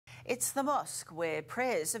It's the mosque where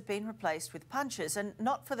prayers have been replaced with punches, and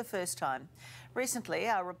not for the first time. Recently,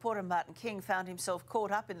 our reporter Martin King found himself caught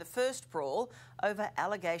up in the first brawl over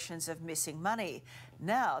allegations of missing money.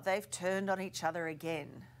 Now they've turned on each other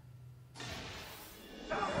again.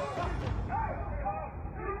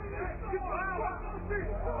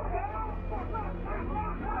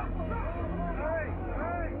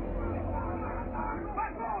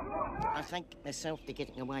 I think myself they're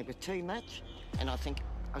getting away with too much, and I think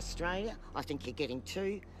Australia, I think you're getting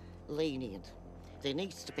too lenient. There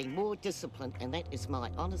needs to be more discipline, and that is my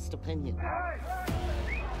honest opinion.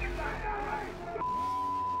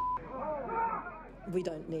 We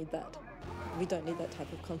don't need that. We don't need that type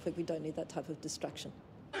of conflict. We don't need that type of destruction.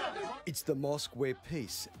 It's the mosque where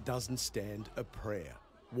peace doesn't stand a prayer.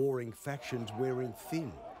 Warring factions wearing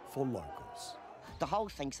thin for locals. The whole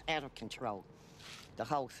thing's out of control. The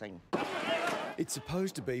whole thing. It's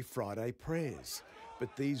supposed to be Friday prayers,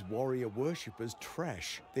 but these warrior worshippers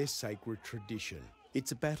trash their sacred tradition.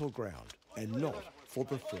 It's a battleground, and not for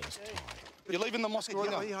the first time. You're leaving the mosque right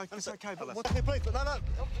now? Yeah, it's okay, but what's... Hey, please, no.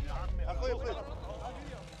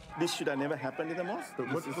 This should have never happened in the mosque. But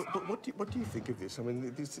what do you think of this? I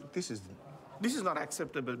mean, this is not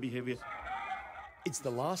acceptable behaviour. It's the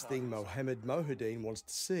last thing Mohammad wants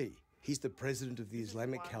to see. He's the president of the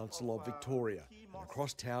Islamic Council of Victoria, and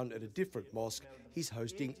across town at a different mosque, he's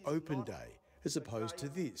hosting Open Day, as opposed to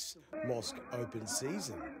this, Mosque Open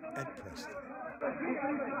Season at Preston.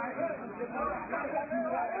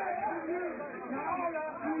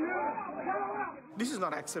 This is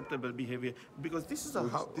not acceptable behaviour, because this is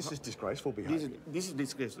this is disgraceful behaviour. This is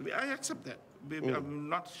disgraceful. I accept that. I'm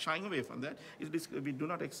not shying away from that. We do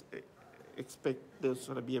not expect this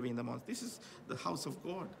sort of behaviour in the mosque. This is the house of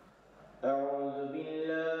God. أعوذ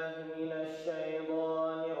بالله من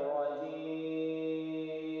الشيطان الرجيم.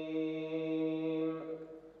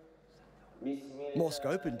 Mosque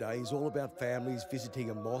Open Day is all about families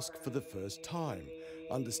visiting a mosque for the first time,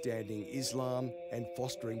 understanding Islam and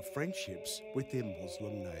fostering friendships with their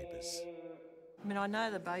Muslim neighbours. I mean, I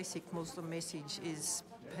know the basic Muslim message is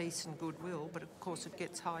peace and goodwill, but of course it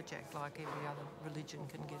gets hijacked like every other religion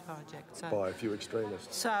can get hijacked. So, by a few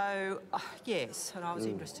extremists. So, yes, and I was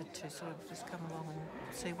interested to sort of just come along and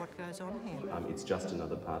see what goes on here. It's just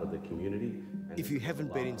another part of the community. If you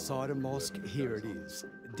haven't been inside a mosque, here it is.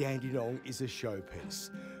 Dandenong is a showpiece.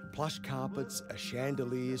 Plush carpets, a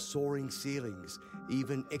chandelier, soaring ceilings,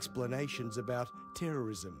 even explanations about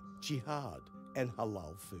terrorism, jihad and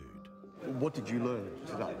halal food. What did you learn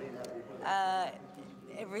today?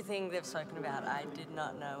 Everything they've spoken about. I did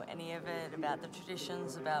not know any of it, about the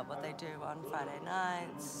traditions, about what they do on Friday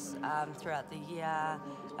nights, throughout the year,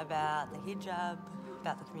 about the hijab,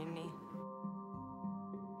 about the community.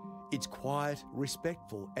 It's quiet,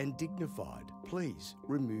 respectful and dignified. Please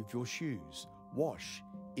remove your shoes. Wash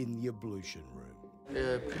in the ablution room.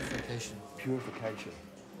 Purification. Purification.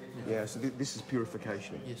 Yeah, so this is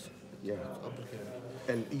purification. Yes. Yeah.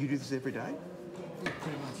 And you do this every day? Yeah,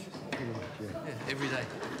 pretty much. Pretty much, yeah. Yeah, every day.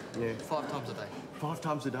 Yeah. 5 times a day. 5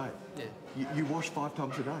 times a day? Yeah. You wash 5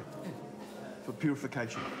 times a day? Yeah. For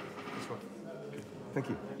purification? That's right. Okay. Thank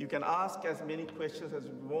you. You can ask as many questions as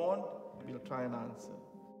you want. We'll try and answer.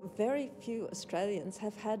 Very few Australians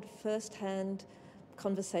have had first-hand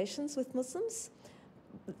conversations with Muslims,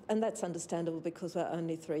 and that's understandable because we're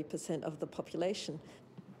only 3% of the population.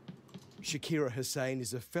 Shakira Hussain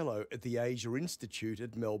is a fellow at the Asia Institute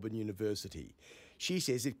at Melbourne University. She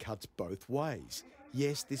says it cuts both ways.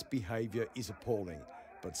 Yes, this behaviour is appalling,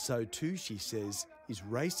 but so too, she says, is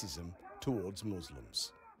racism towards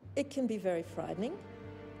Muslims. It can be very frightening,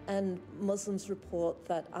 and Muslims report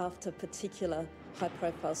that after particular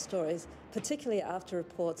high-profile stories, particularly after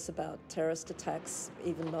reports about terrorist attacks,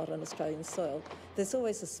 even not on Australian soil, there's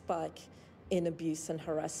always a spike in abuse and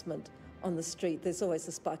harassment on the street. There's always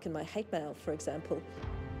a spike in my hate mail, for example.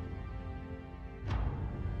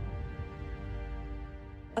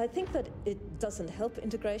 I think that it doesn't help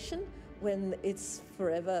integration when it's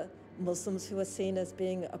forever Muslims who are seen as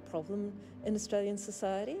being a problem in Australian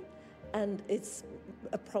society, and it's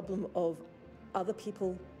a problem of other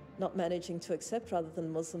people not managing to accept rather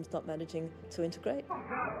than Muslims not managing to integrate.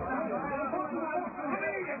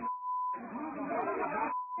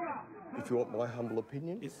 If you want my humble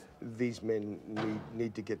opinion, yes. These men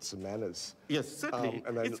need to get some manners. Yes, certainly.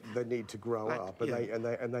 And they need to grow up,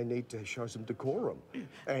 and they need to show some decorum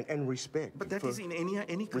and respect. But that is in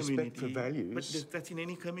any community. Respect for values. But that's in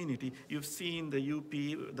any community. You've seen the UP,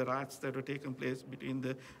 the riots that were taking place between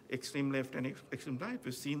the extreme left and extreme right.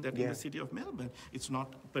 We've seen that in the city of Melbourne. It's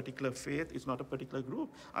not a particular faith. It's not a particular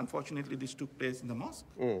group. Unfortunately, this took place in the mosque.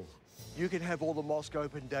 You can have all the mosque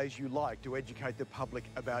open days you like to educate the public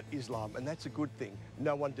about Islam, and that's a good thing.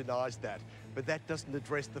 No one denies that. But that doesn't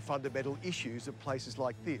address the fundamental issues of places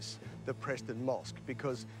like this, the Preston Mosque,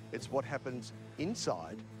 because it's what happens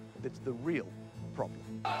inside that's the real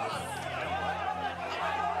problem.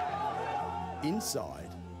 Inside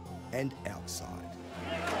and outside.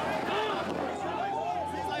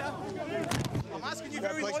 I'm asking you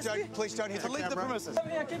very nicely. Please don't hit the camera. Leave the premises.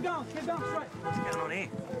 Yeah, keep going, straight. What's going on here?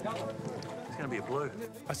 It's going to be a blue.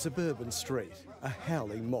 A suburban street, a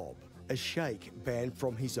howling mob, a sheikh banned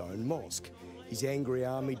from his own mosque, his angry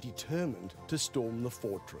army determined to storm the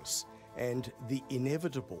fortress, and the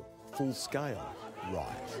inevitable full-scale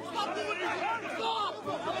riot.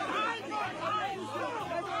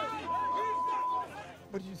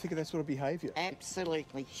 What did you think of that sort of behaviour?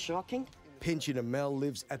 Absolutely shocking. Pensioner Mel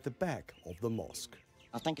lives at the back of the mosque.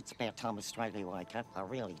 I think it's about time Australia woke up. I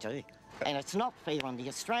really do. And it's not fair on the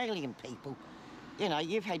Australian people. You know,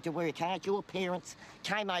 you've had to work hard. Your parents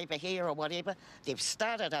came over here or whatever. They've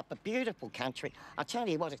started up a beautiful country. I tell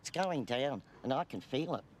you what, it's going down, and I can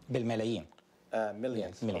feel it. بالملايين.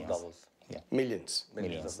 Millions of dollars. Yeah. Millions.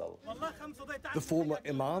 Millions of dollars. The former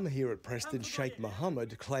imam here at Preston, Sheikh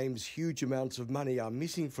Mohammad, claims huge amounts of money are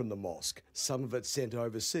missing from the mosque, some of it sent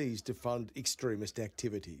overseas to fund extremist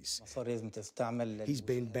activities. He's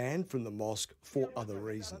been banned from the mosque for other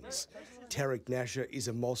reasons. Tariq Nasher is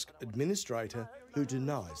a mosque administrator who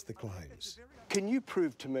denies the claims. Can you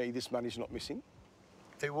prove to me this money's not missing?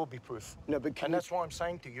 There will be proof. No, but and that's why I'm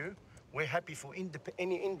saying to you, we're happy for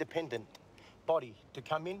any independent body to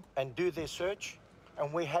come in and do their search,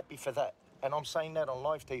 and we're happy for that. And I'm saying that on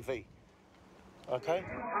live TV. Okay?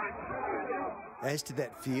 As to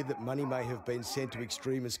that fear that money may have been sent to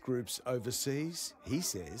extremist groups overseas, he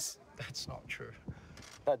says... That's not true.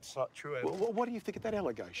 That's not true. Well, what do you think of that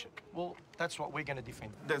allegation? Well, that's what we're going to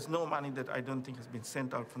defend. There's no money that I don't think has been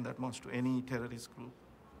sent out from that mosque to any terrorist group.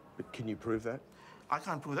 But can you prove that? I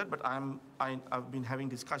can't prove that, but I've been having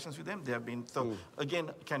discussions with them. They have been... So, again,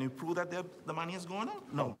 can you prove that the money has gone out?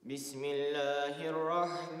 No.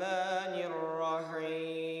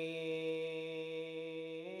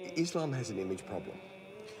 Islam has an image problem.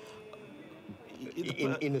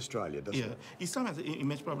 In Australia, doesn't it? Islam has an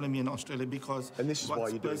image problem in Australia because... And this is why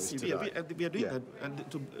you're doing this today. We are doing that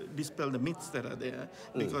to dispel the myths that are there,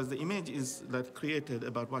 because the image is created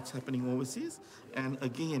about what's happening overseas. And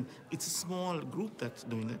again, it's a small group that's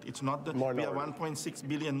doing that. It's not the... Minority. We are 1.6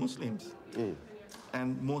 billion Muslims.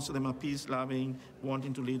 And most of them are peace-loving,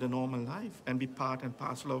 wanting to lead a normal life and be part and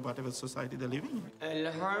parcel of whatever society they're living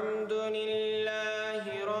in.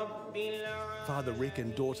 Father Rick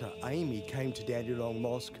and daughter Amy came to Dandenong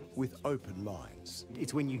Mosque with open minds.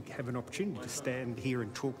 It's when you have an opportunity to stand here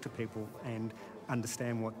and talk to people and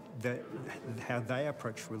understand how they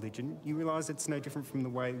approach religion, you realise it's no different from the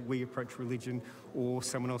way we approach religion or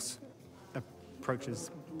someone else approaches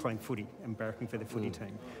playing footy and barracking for their footy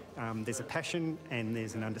team. There's a passion and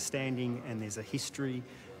there's an understanding and there's a history,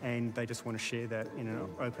 and they just want to share that in an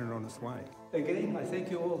open and honest way. Again, I thank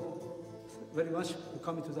you all very much for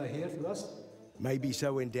coming here to us. Maybe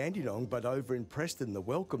so in Dandenong, but over in Preston, the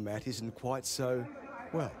welcome mat isn't quite so,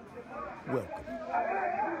 well, welcome.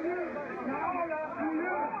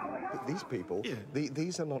 These people,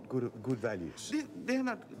 these are not good values. They're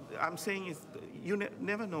not. I'm saying is you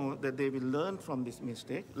never know that they will learn from this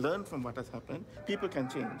mistake, learn from what has happened. People can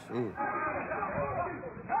change.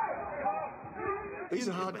 These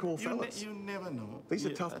are hardcore fellas. You never know. These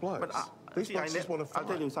are tough blokes. These blokes just want to fight. I'll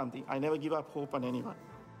tell you something. I never give up hope on anyone.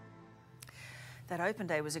 That open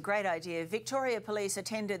day was a great idea. Victoria Police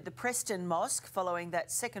attended the Preston Mosque following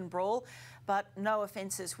that second brawl, but no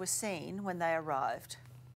offences were seen when they arrived.